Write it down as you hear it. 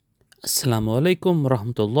Assalamu alaikum wa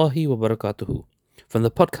rahmatullahi wa barakatuhu. From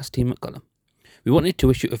the podcast team at Qalam. We wanted to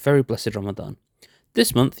wish you a very blessed Ramadan.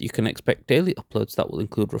 This month you can expect daily uploads that will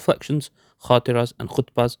include reflections, khatiras and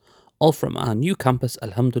khutbahs, all from our new campus,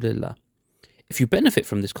 Alhamdulillah. If you benefit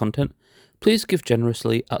from this content, please give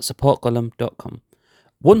generously at supportqalam.com.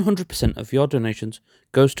 100% of your donations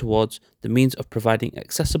goes towards the means of providing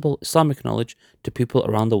accessible Islamic knowledge to people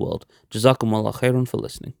around the world. Jazakumullah khairan for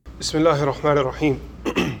listening. Bismillahir Rahmanir Rahim.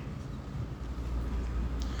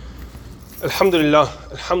 Alhamdulillah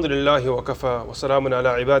wa kafa wa salamun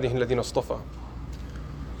ala ibadihi alladhina istafa.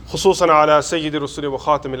 Khususan ala sayyidi rusuli wa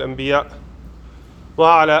khatam al-anbiya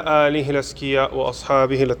wa ala alihi al-askiya wa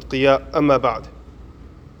ashabihi al-atqiya, amma ba'd.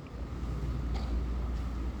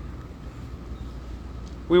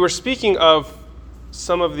 We were speaking of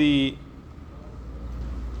some of the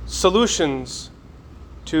solutions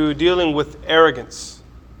to dealing with arrogance.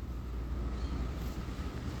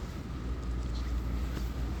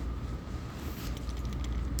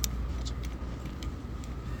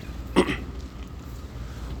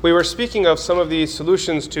 We were speaking of some of the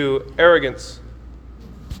solutions to arrogance.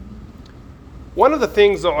 One of the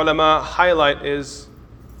things the ulama highlight is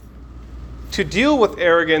to deal with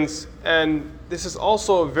arrogance, and this is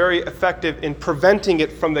also very effective in preventing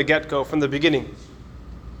it from the get-go, from the beginning,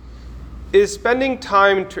 is spending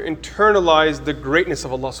time to internalize the greatness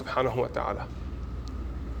of Allah subhanahu wa ta'ala.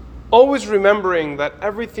 Always remembering that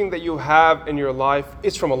everything that you have in your life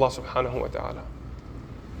is from Allah subhanahu wa ta'ala.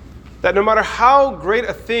 That no matter how great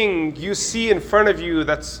a thing you see in front of you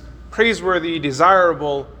that's praiseworthy,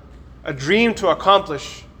 desirable, a dream to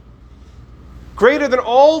accomplish, greater than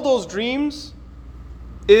all those dreams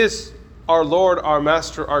is our Lord, our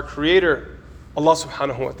Master, our Creator, Allah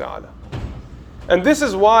subhanahu wa ta'ala. And this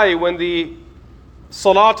is why when the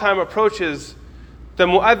salah time approaches, the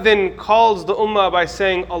mu'adhin calls the ummah by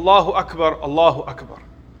saying, Allahu Akbar, Allahu Akbar.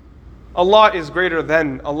 Allah is greater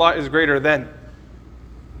than, Allah is greater than.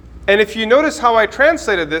 And if you notice how I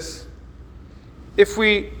translated this, if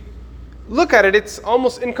we look at it, it's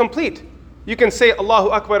almost incomplete. You can say Allahu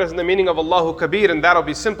Akbar is in the meaning of Allahu Kabir, and that'll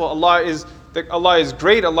be simple. Allah is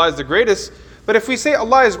great, Allah is the greatest. But if we say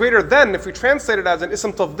Allah is greater than, if we translate it as an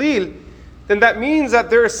ism tafdeel, then that means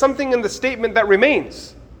that there is something in the statement that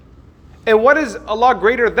remains. And what is Allah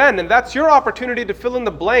greater than? And that's your opportunity to fill in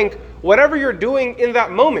the blank, whatever you're doing in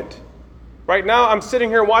that moment. Right now, I'm sitting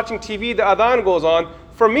here watching TV, the adhan goes on.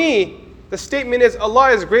 For me, the statement is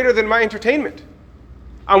Allah is greater than my entertainment.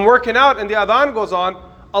 I'm working out and the adhan goes on.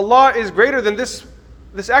 Allah is greater than this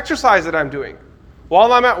exercise that I'm doing.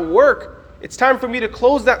 While I'm at work, it's time for me to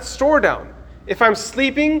close that store down. If I'm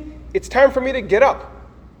sleeping, it's time for me to get up.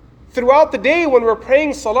 Throughout the day when we're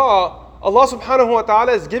praying salah, Allah subhanahu wa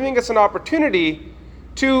ta'ala is giving us an opportunity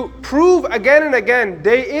to prove again and again,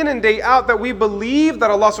 day in and day out, that we believe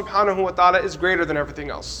that Allah subhanahu wa ta'ala is greater than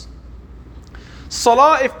everything else.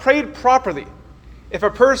 Salah, if prayed properly, if a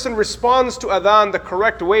person responds to adhan the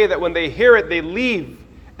correct way, that when they hear it, they leave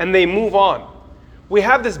and they move on. We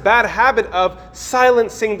have this bad habit of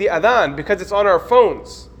silencing the adhan because it's on our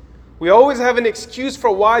phones. We always have an excuse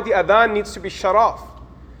for why the adhan needs to be shut off.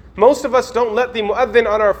 Most of us don't let the mu'adhin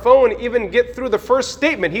on our phone even get through the first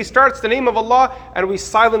statement. He starts the name of Allah and we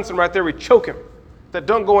silence him right there, we choke him. That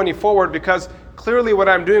don't go any forward because clearly what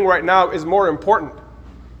I'm doing right now is more important.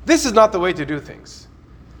 This is not the way to do things.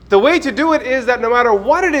 The way to do it is that no matter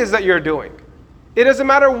what it is that you're doing, it doesn't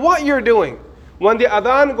matter what you're doing, when the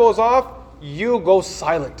adhan goes off, you go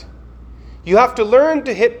silent. You have to learn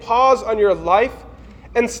to hit pause on your life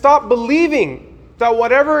and stop believing that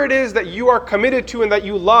whatever it is that you are committed to and that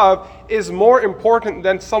you love is more important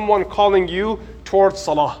than someone calling you towards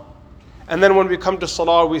salah. And then when we come to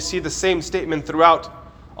salah, we see the same statement throughout.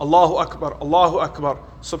 Allahu Akbar, Allahu Akbar,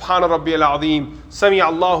 Subhana Rabbiyal Azim, Sami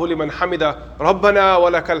Allahu liman hamida, Rabbana wa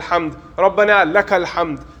lakal hamd, Rabbana lakal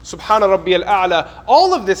hamd, Subhana Rabbiyal A'la.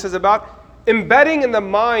 All of this is about embedding in the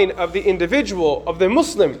mind of the individual, of the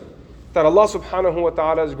Muslim, that Allah subhanahu wa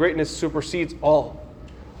ta'ala's greatness supersedes all.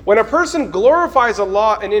 When a person glorifies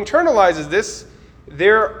Allah and internalizes this,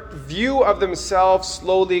 their view of themselves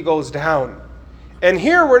slowly goes down. And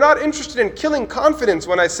here we're not interested in killing confidence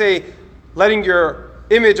when I say letting your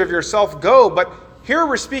image of yourself go, but here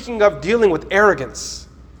we're speaking of dealing with arrogance.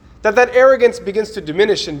 That arrogance begins to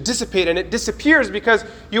diminish and dissipate, and it disappears because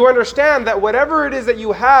you understand that whatever it is that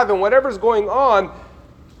you have and whatever's going on,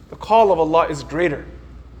 the call of Allah is greater.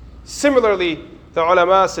 Similarly, the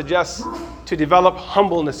ulama suggests to develop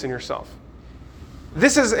humbleness in yourself.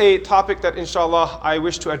 This is a topic that inshallah I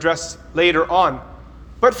wish to address later on.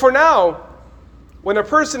 But for now, when a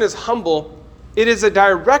person is humble, it is a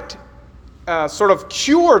direct sort of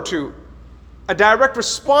cure to a direct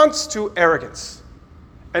response to arrogance.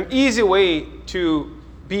 An easy way to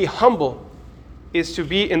be humble is to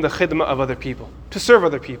be in the khidmah of other people, to serve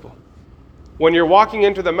other people. When you're walking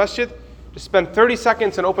into the masjid, just spend 30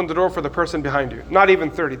 seconds and open the door for the person behind you. Not even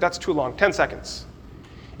 30, that's too long, 10 seconds.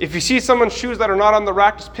 If you see someone's shoes that are not on the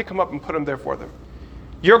rack, just pick them up and put them there for them.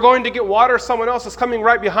 You're going to get water, someone else is coming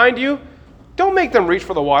right behind you, don't make them reach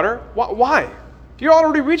for the water. Why? You're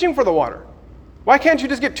already reaching for the water. Why can't you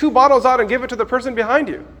just get 2 bottles out and give it to the person behind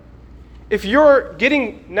you? If you're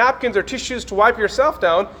getting napkins or tissues to wipe yourself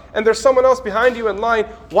down and there's someone else behind you in line,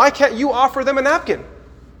 why can't you offer them a napkin?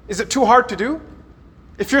 Is it too hard to do?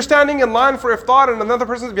 If you're standing in line for iftar and another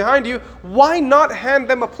person's behind you, why not hand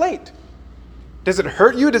them a plate? Does it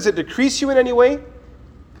hurt you? Does it decrease you in any way?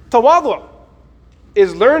 Tawadu'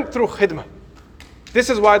 is learned through khidmah. This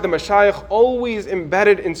is why the mashayikh always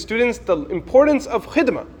embedded in students the importance of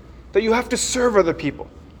khidmah, that you have to serve other people.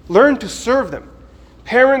 Learn to serve them.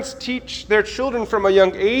 Parents teach their children from a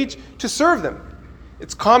young age to serve them.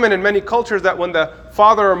 It's common in many cultures that when the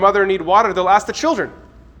father or mother need water, they'll ask the children.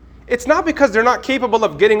 It's not because they're not capable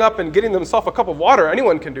of getting up and getting themselves a cup of water.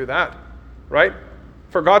 Anyone can do that, right?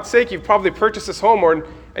 For God's sake, you've probably purchased this home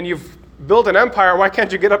and you've built an empire. Why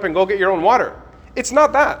can't you get up and go get your own water? It's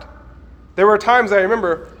not that. There were times I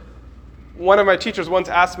remember one of my teachers once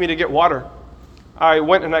asked me to get water. I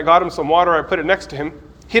went and I got him some water. I put it next to him.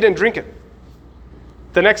 He didn't drink it.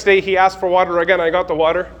 The next day he asked for water again. I got the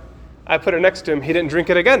water. I put it next to him. He didn't drink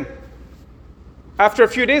it again. After a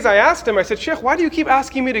few days I asked him, I said, Sheikh, why do you keep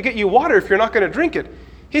asking me to get you water if you're not going to drink it?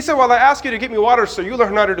 He said, well, I ask you to get me water so you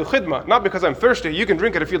learn how to do khidmah, not because I'm thirsty. You can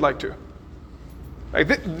drink it if you'd like to.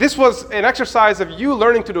 This was an exercise of you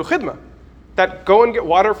learning to do khidmah. That go and get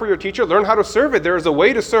water for your teacher, learn how to serve it. There is a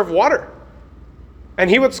way to serve water. And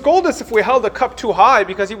he would scold us if we held the cup too high,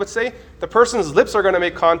 because he would say, the person's lips are going to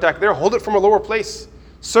make contact there. Hold it from a lower place.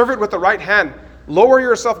 Serve it with the right hand. Lower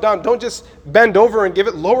yourself down. Don't just bend over and give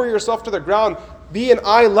it. Lower yourself to the ground. Be in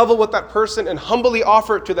eye level with that person and humbly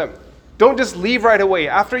offer it to them. Don't just leave right away.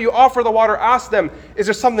 After you offer the water, ask them, is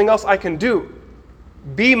there something else I can do?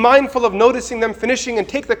 Be mindful of noticing them finishing and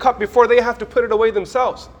take the cup before they have to put it away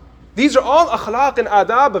themselves. These are all akhlaq and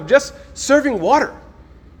adab of just serving water.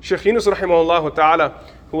 Shaykh Yunus rahimahullah ta'ala,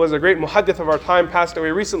 who was a great muhaddith of our time, passed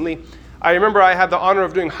away recently. I remember I had the honor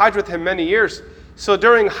of doing Hajj with him many years. So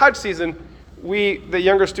during Hajj season, we, the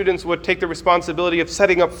younger students, would take the responsibility of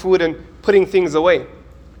setting up food and putting things away.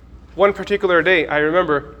 One particular day, I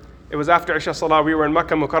remember, it was after Isha Salah, we were in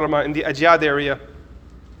Makkah Mukarramah in the Ajyad area.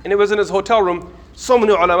 And it was in his hotel room. So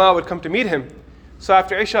many ulama would come to meet him. So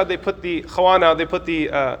after Isha, they put the khawana, they put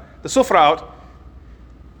the sufra out,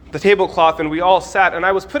 the tablecloth, and we all sat. And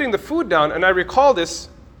I was putting the food down, and I recall this.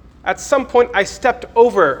 At some point, I stepped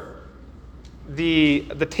over the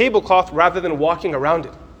tablecloth rather than walking around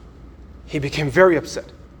it. He became very upset.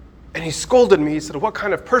 And he scolded me. He said, what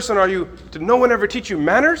kind of person are you? Did no one ever teach you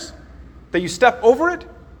manners? That you step over it?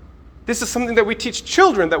 This is something that we teach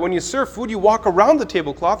children, that when you serve food, you walk around the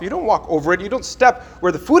tablecloth. You don't walk over it. You don't step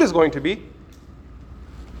where the food is going to be.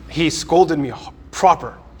 He scolded me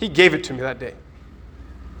proper. He gave it to me that day.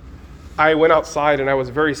 I went outside and I was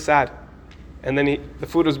very sad. And then the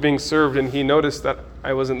food was being served and he noticed that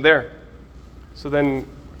I wasn't there. So then,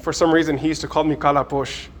 for some reason, he used to call me Kala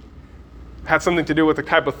Posh. Had something to do with the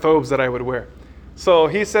type of thobes that I would wear. So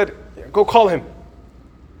he said, go call him.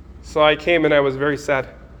 So I came and I was very sad.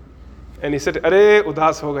 And he said, Arey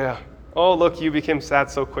udas ho gaya. Oh, look, you became sad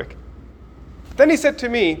so quick. Then he said to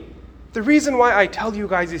me, the reason why I tell you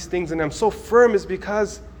guys these things and I'm so firm is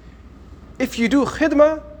because if you do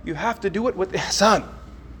khidmah, you have to do it with ihsan.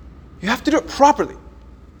 You have to do it properly.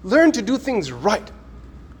 Learn to do things right.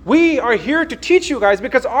 We are here to teach you guys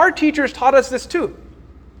because our teachers taught us this too.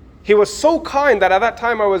 He was so kind that at that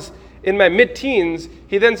time I was in my mid-teens.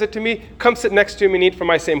 He then said to me, come sit next to me and eat from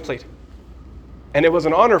my same plate. And it was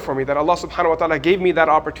an honor for me that Allah subhanahu wa ta'ala gave me that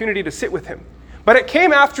opportunity to sit with him. But it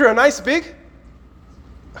came after a nice big,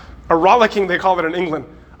 a rollicking they call it in England,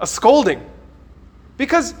 a scolding.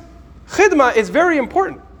 Because khidmah is very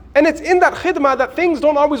important. And it's in that khidmah that things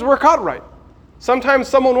don't always work out right. Sometimes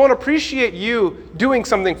someone won't appreciate you doing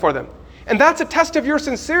something for them. And that's a test of your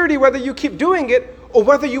sincerity, whether you keep doing it or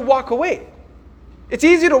whether you walk away. It's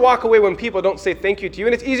easy to walk away when people don't say thank you to you,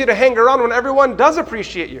 and it's easy to hang around when everyone does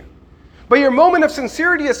appreciate you. But your moment of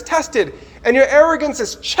sincerity is tested, and your arrogance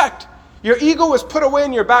is checked. Your ego is put away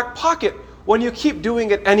in your back pocket when you keep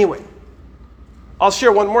doing it anyway. I'll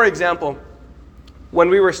share one more example. When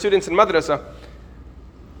we were students in madrasa,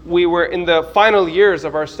 we were in the final years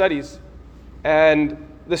of our studies, and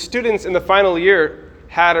the students in the final year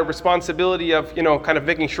had a responsibility of, kind of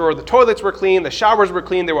making sure the toilets were clean, the showers were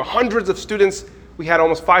clean. There were hundreds of students. We had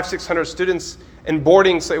almost 500-600 students in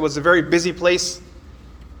boarding, so it was a very busy place.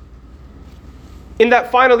 In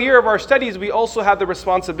that final year of our studies, we also had the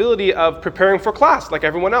responsibility of preparing for class, like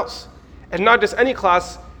everyone else. And not just any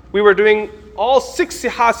class, we were doing all 6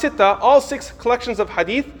 Sihah Sitta, all 6 collections of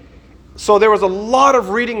hadith. So there was a lot of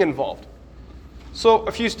reading involved. So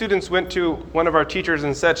a few students went to one of our teachers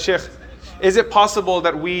and said, Sheikh, is it possible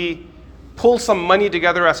that we pull some money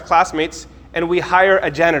together as classmates and we hire a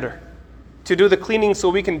janitor to do the cleaning so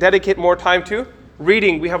we can dedicate more time to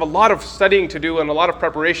reading? We have a lot of studying to do and a lot of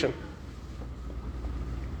preparation.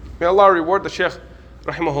 May Allah reward the Sheikh,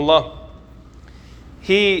 rahimahullah.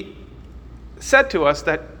 He said to us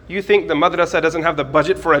that, you think the madrasa doesn't have the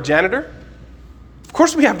budget for a janitor? Of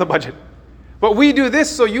course we have the budget. But we do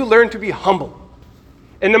this so you learn to be humble.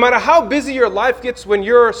 And no matter how busy your life gets when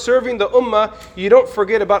you're serving the ummah, you don't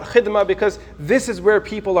forget about khidmah, because this is where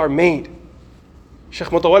people are made. Shaykh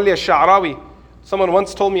Mutawalli al-Sha'rawi, someone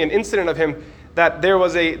once told me an incident of him, that there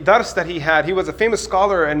was a dars that he had. He was a famous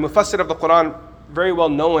scholar and mufassir of the Quran, very well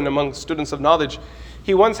known among students of knowledge.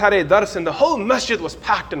 He once had a dars and the whole masjid was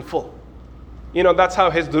packed and full. That's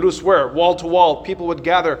how his durus were, wall to wall. People would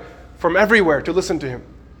gather from everywhere to listen to him.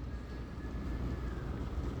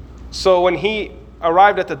 So when he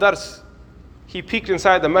arrived at the dars, he peeked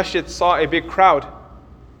inside the masjid, saw a big crowd,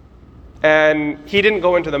 and he didn't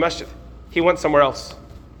go into the masjid. He went somewhere else.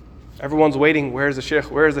 Everyone's waiting. Where's the sheikh?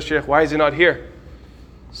 Where's the sheikh? Why is he not here?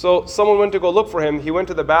 So someone went to go look for him. He went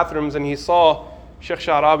to the bathrooms and he saw Sheikh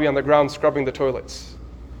Sha'rawi on the ground scrubbing the toilets.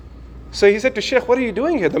 So he said to Sheikh, what are you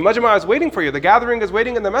doing here? The majma is waiting for you. The gathering is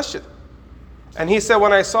waiting in the masjid. And he said,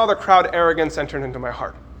 when I saw the crowd, arrogance entered into my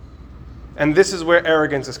heart. And this is where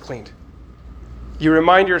arrogance is cleaned. You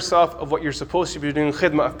remind yourself of what you're supposed to be doing,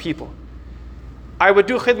 khidmah of people. I would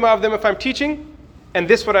do khidmah of them if I'm teaching, and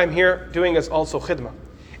this what I'm here doing is also khidmah.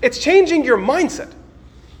 It's changing your mindset.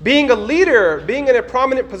 Being a leader, being in a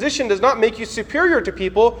prominent position does not make you superior to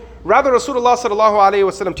people. Rather, Rasulullah sallallahu alayhi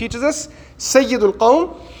wa sallam teaches us, Sayyidul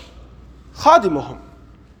Qawm Khadimuhum.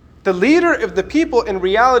 The leader of the people in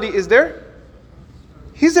reality is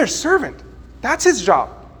he's their servant. That's his job.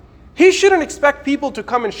 He shouldn't expect people to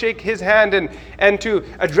come and shake his hand and to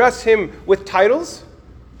address him with titles.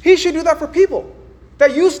 He should do that for people.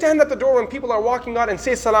 That you stand at the door when people are walking out and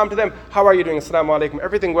say salam to them. How are you doing? Assalamu alaikum.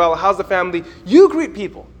 Everything well? How's the family? You greet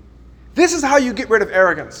people. This is how you get rid of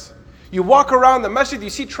arrogance. You walk around the masjid, you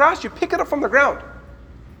see trash, you pick it up from the ground.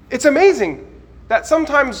 It's amazing that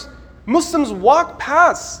sometimes Muslims walk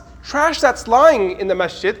past trash that's lying in the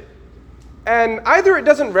masjid, and either it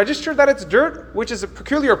doesn't register that it's dirt, which is a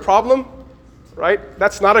peculiar problem, right?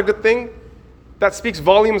 That's not a good thing. That speaks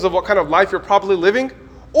volumes of what kind of life you're probably living.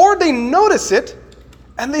 Or they notice it,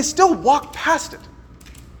 and they still walk past it.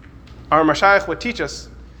 Our mashayikh would teach us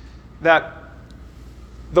that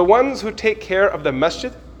the ones who take care of the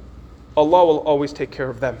masjid, Allah will always take care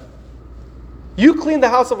of them. You clean the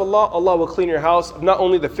house of Allah, Allah will clean your house of not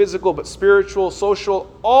only the physical, but spiritual, social,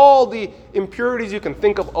 all the impurities you can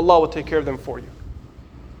think of, Allah will take care of them for you.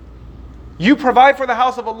 You provide for the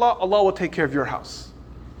house of Allah, Allah will take care of your house.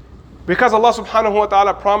 Because Allah subhanahu wa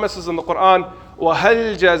ta'ala promises in the Quran,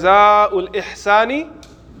 وَهَلْ جَزَاءُ الْإِحْسَانِ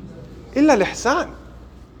إِلَّا الْإِحْسَانِ.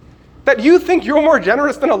 That you think you're more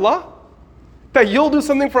generous than Allah? That you'll do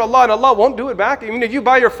something for Allah and Allah won't do it back? Even if you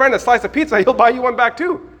buy your friend a slice of pizza, he'll buy you one back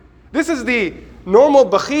too. This is the normal,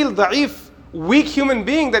 bakhil, da'if, weak human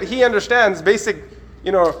being that he understands basic,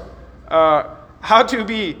 how to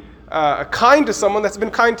be kind to someone that's been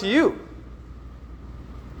kind to you.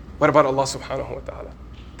 What about Allah subhanahu wa ta'ala?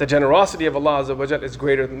 The generosity of Allah azza wa jal is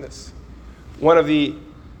greater than this. One of the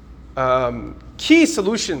key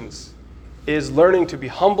solutions is learning to be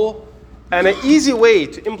humble, and an easy way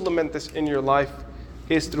to implement this in your life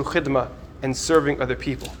is through khidmah and serving other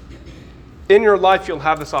people. In your life, you'll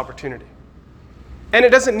have this opportunity. And it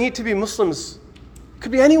doesn't need to be Muslims. It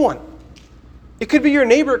could be anyone. It could be your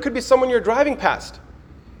neighbor. It could be someone you're driving past.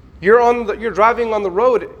 You're driving on the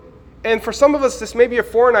road. And for some of us, this may be a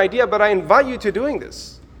foreign idea, but I invite you to doing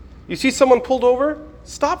this. You see someone pulled over?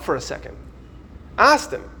 Stop for a second. Ask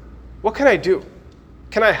them, what can I do?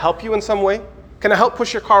 Can I help you in some way? Can I help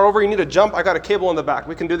push your car over? You need a jump? I got a cable in the back.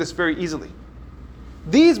 We can do this very easily.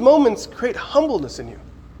 These moments create humbleness in you.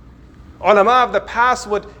 Ulama of the past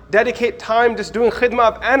would dedicate time just doing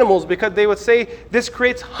khidmah of animals because they would say this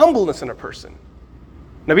creates humbleness in a person.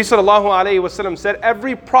 Nabi sallallahu alayhi wasallam said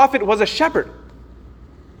every prophet was a shepherd.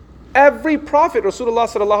 Every prophet, Rasulullah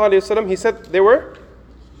sallallahu alayhi wasallam, he said they were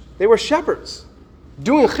shepherds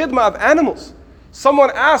doing khidmah of animals.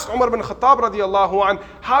 Someone asked Umar bin Khattab radiallahu anh,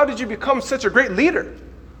 how did you become such a great leader?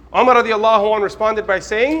 Umar radiallahu anh responded by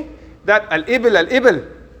saying that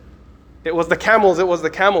al-ibil, it was the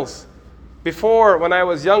camels. Before, when I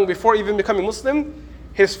was young, before even becoming Muslim,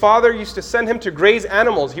 his father used to send him to graze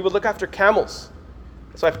animals. He would look after camels.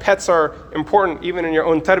 That's why pets are important even in your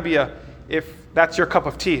own tarbiyah, if that's your cup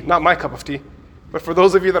of tea. Not my cup of tea, but for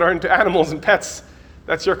those of you that are into animals and pets,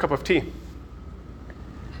 that's your cup of tea.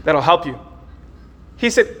 That'll help you. He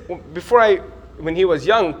said, when he was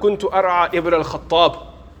young, kuntu ar'a ibn al-Khattab.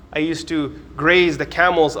 I used to graze the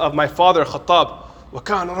camels of my father, Khattab.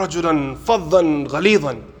 وَكَانَ رَجُلًا فَضًّا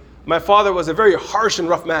غَلِيظًا. My father was a very harsh and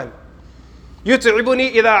rough man.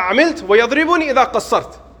 يُتْعِبُنِي إِذَا عَمِلْتُ وَيَضْرِبُنِي إِذَا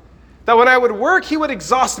قَصَّرْتُ. That when I would work, he would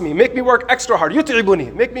exhaust me, make me work extra hard.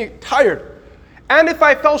 يُتْعِبُني, make me tired. And if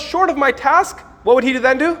I fell short of my task, what would he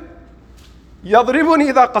then do?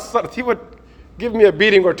 يَضْرِبُنِي إِذَا قَصَّرْتُ. He would give me a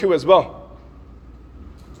beating or two as well.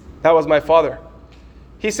 That was my father.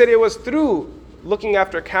 He said it was through looking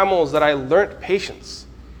after camels that I learned patience.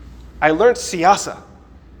 I learned siyasa.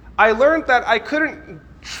 I learned that I couldn't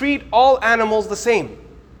treat all animals the same.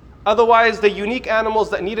 Otherwise, the unique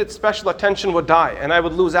animals that needed special attention would die and I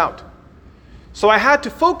would lose out. So I had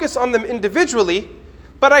to focus on them individually,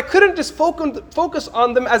 but I couldn't just focus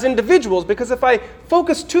on them as individuals, because if I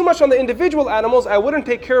focused too much on the individual animals, I wouldn't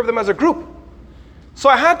take care of them as a group. So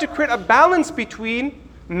I had to create a balance between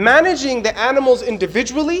managing the animals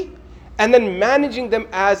individually and then managing them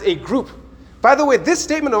as a group. By the way, this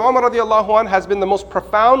statement of Umar radiallahu anh has been the most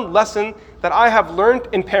profound lesson that I have learned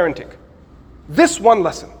in parenting. This one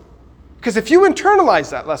lesson. Because if you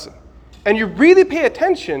internalize that lesson and you really pay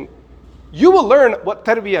attention, you will learn what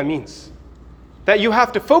tarbiyah means. That you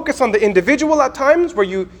have to focus on the individual at times where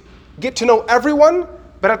you get to know everyone,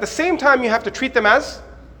 but at the same time you have to treat them as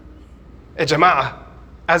a jama'ah,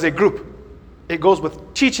 as a group. It goes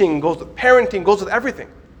with teaching, goes with parenting, goes with everything.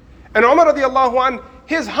 And Umar radiallahu anh,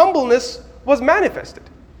 his humbleness was manifested.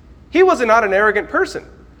 He was not an arrogant person.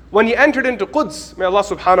 When he entered into Quds, may Allah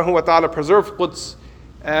subhanahu wa ta'ala preserve Quds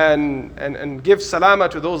and give salama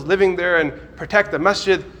to those living there and protect the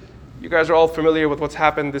masjid. You guys are all familiar with what's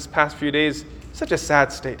happened this past few days. Such a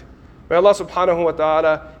sad state. May Allah subhanahu wa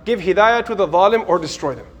ta'ala give hidayah to the zalim or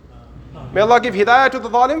destroy them. May Allah give hidayah to the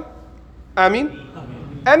zalim. Ameen.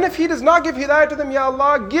 And if He does not give hidayah to them, Ya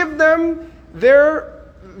Allah, give them their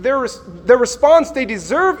response they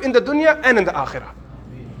deserve in the dunya and in the akhirah.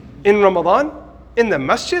 In Ramadan, in the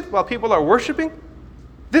masjid, while people are worshipping,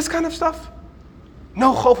 this kind of stuff.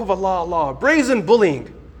 No khawf of Allah, brazen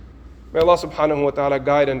bullying. May Allah subhanahu wa ta'ala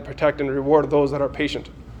guide and protect and reward those that are patient.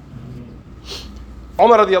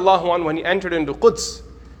 Umar radiallahu anh, when he entered into Quds,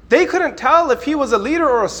 they couldn't tell if he was a leader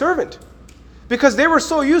or a servant, because they were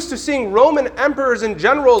so used to seeing Roman emperors and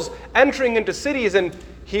generals entering into cities, and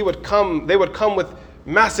they would come with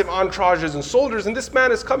massive entourages and soldiers, and this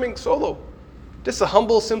man is coming solo. Just a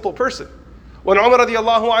humble, simple person. When Umar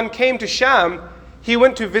radiallahu anh came to Sham, he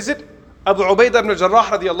went to visit Abu Ubaidah ibn Jarrah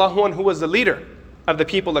radiallahu anh, who was the leader of the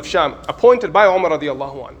people of Sham, appointed by Umar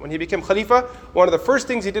radiallahu anh. When he became Khalifa, one of the first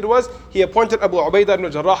things he did was, he appointed Abu Ubaidah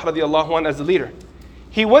ibn Jarrah radiallahu anh as the leader.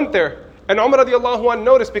 He went there, and Umar radiallahu anh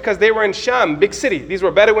noticed, because they were in Sham, big city. These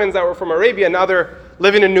were Bedouins that were from Arabia, now they're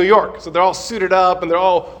living in New York. So they're all suited up and they're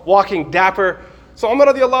all walking dapper. So Umar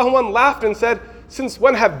radiallahu anh laughed and said, since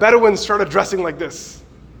when have Bedouins started dressing like this?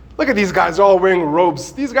 Look at these guys, they're all wearing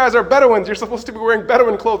robes. These guys are Bedouins. You're supposed to be wearing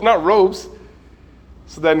Bedouin clothes, not robes.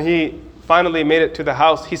 So then he finally made it to the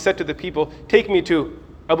house. He said to the people, take me to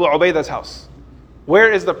Abu Ubaidah's house.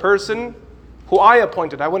 Where is the person who I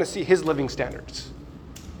appointed? I want to see his living standards.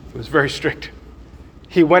 He was very strict.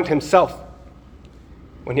 He went himself.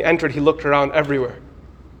 When he entered, he looked around everywhere.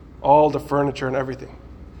 All the furniture and everything.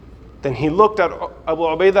 Then he looked at Abu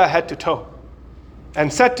Ubaidah head to toe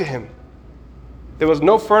and said to him, there was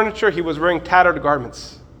no furniture, he was wearing tattered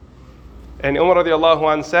garments. And Umar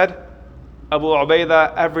radiallahu anh said, Abu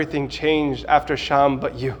Ubaidah, everything changed after Sham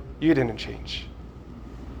but you. You didn't change.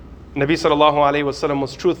 Nabi sallallahu alayhi wa sallam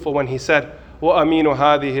was truthful when he said, وَأَمِينُ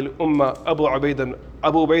هَذِهِ الْأُمَّةِ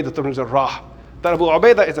Abu Ubaidah ibn Jarrah. That Abu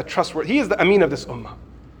Ubaidah is a trustworthy, he is the Ameen of this ummah.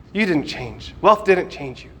 You didn't change. Wealth didn't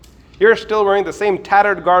change you. You're still wearing the same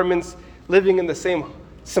tattered garments, living in the same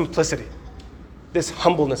simplicity. This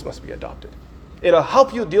humbleness must be adopted. It'll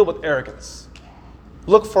help you deal with arrogance.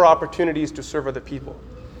 Look for opportunities to serve other people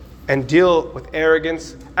and deal with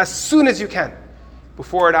arrogance as soon as you can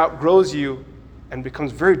before it outgrows you and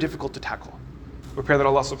becomes very difficult to tackle. We pray that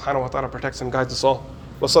Allah subhanahu wa ta'ala protects and guides us all.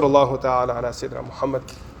 Wa sallallahu ta'ala ala Sayyidina Muhammad.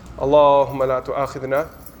 Allahumma la tu'akhidna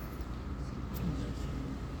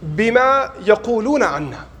bima yaquluna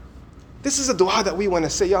anna. This is a dua that we want to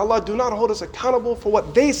say. Ya Allah, do not hold us accountable for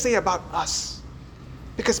what they say about us.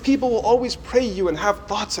 Because people will always pray you and have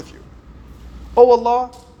thoughts of you. Oh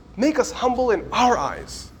Allah, make us humble in our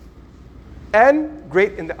eyes and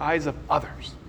great in the eyes of others.